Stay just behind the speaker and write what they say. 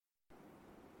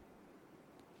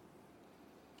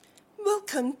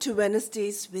Welcome to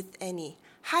Wednesdays with Annie.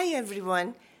 Hi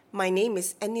everyone, my name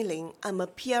is Annie Ling. I'm a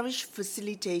peerish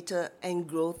facilitator and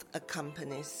growth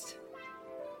accompanist.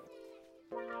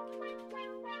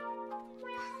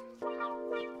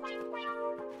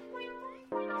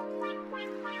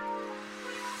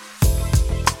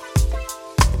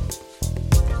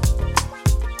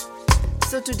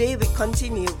 So today we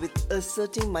continue with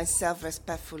asserting myself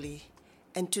respectfully.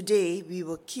 And today we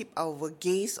will keep our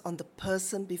gaze on the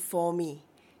person before me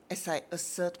as I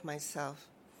assert myself.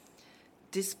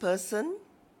 This person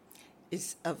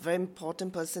is a very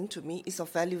important person to me, is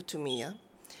of value to me. Yeah?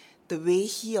 The way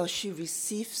he or she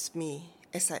receives me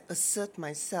as I assert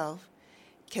myself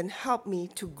can help me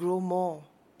to grow more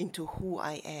into who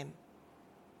I am.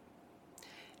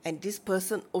 And this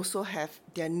person also have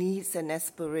their needs and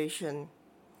aspiration.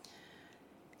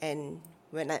 And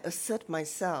when I assert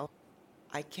myself,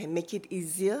 I can make it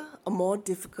easier or more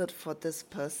difficult for this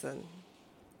person.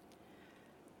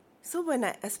 So when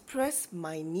I express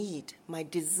my need, my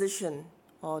decision,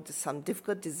 or some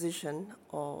difficult decision,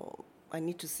 or I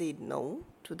need to say no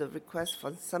to the request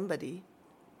from somebody,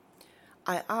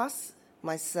 I ask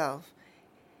myself,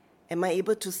 am I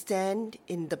able to stand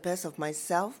in the best of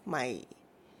myself,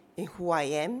 in who I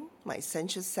am, my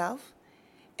essential self?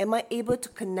 Am I able to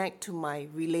connect to my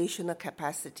relational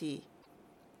capacity,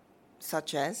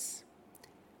 such as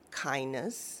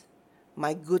kindness,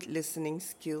 my good listening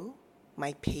skill,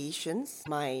 my patience,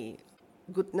 my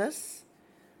goodness,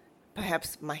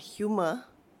 perhaps my humor,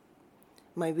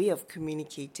 my way of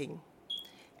communicating.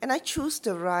 And I choose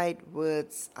the right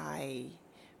words, I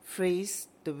phrase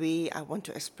the way I want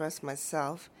to express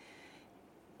myself.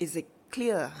 Is it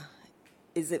clear?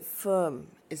 Is it firm?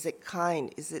 Is it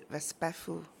kind? Is it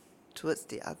respectful towards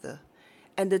the other?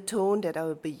 And the tone that I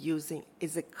will be using,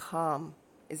 is it calm?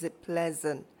 Is it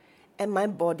pleasant? And my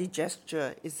body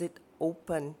gesture, is it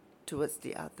open towards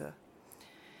the other?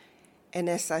 And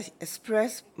as I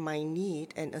express my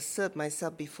need and assert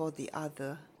myself before the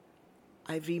other,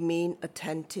 I remain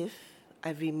attentive,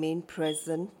 I remain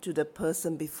present to the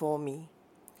person before me.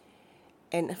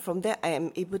 And from there, I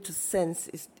am able to sense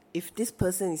if this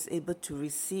person is able to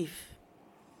receive,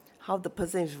 how the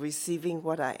person is receiving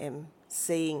what I am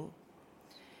saying.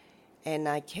 And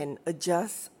I can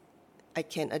adjust, I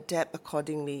can adapt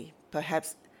accordingly.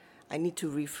 Perhaps I need to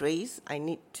rephrase, I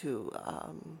need to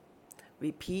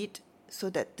repeat so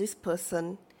that this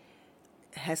person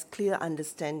has clear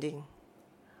understanding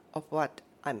of what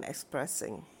I'm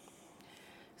expressing.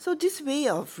 So this way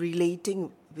of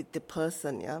relating with the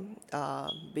person,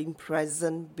 being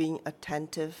present, being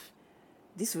attentive,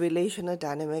 this relational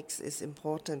dynamics is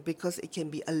important because it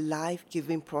can be a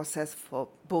life-giving process for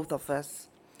both of us.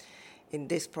 In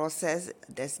this process,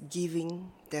 there's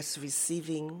giving, there's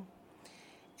receiving,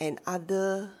 and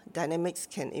other dynamics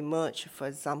can emerge. For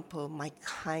example, my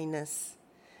kindness,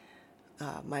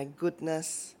 my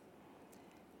goodness,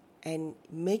 and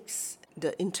makes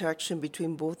the interaction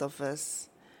between both of us,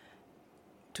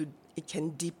 it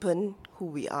can deepen who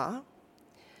we are.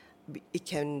 It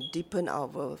can deepen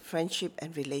our friendship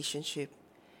and relationship.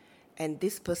 And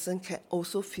this person can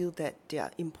also feel that they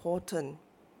are important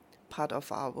part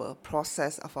of our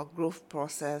process, of our growth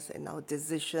process and our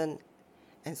decision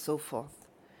and so forth.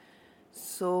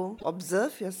 So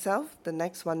observe yourself the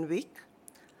next 1 week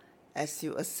as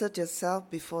you assert yourself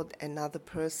before another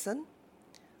person.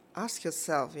 Ask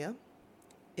yourself,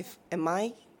 am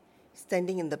I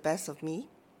standing in the best of me?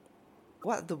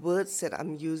 What are the words that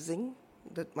I'm using,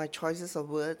 my choices of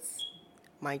words,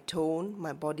 my tone,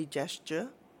 my body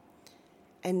gesture?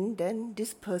 And then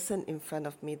this person in front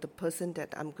of me, the person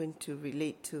that I'm going to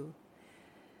relate to,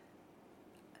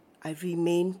 I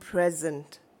remain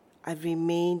present, I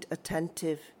remained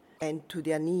attentive and to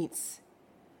their needs,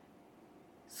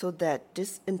 so that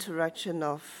this interaction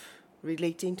of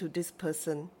relating to this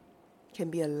person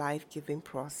can be a life-giving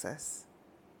process.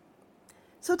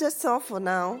 So that's all for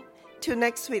now. Till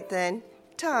next week then.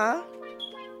 Ta!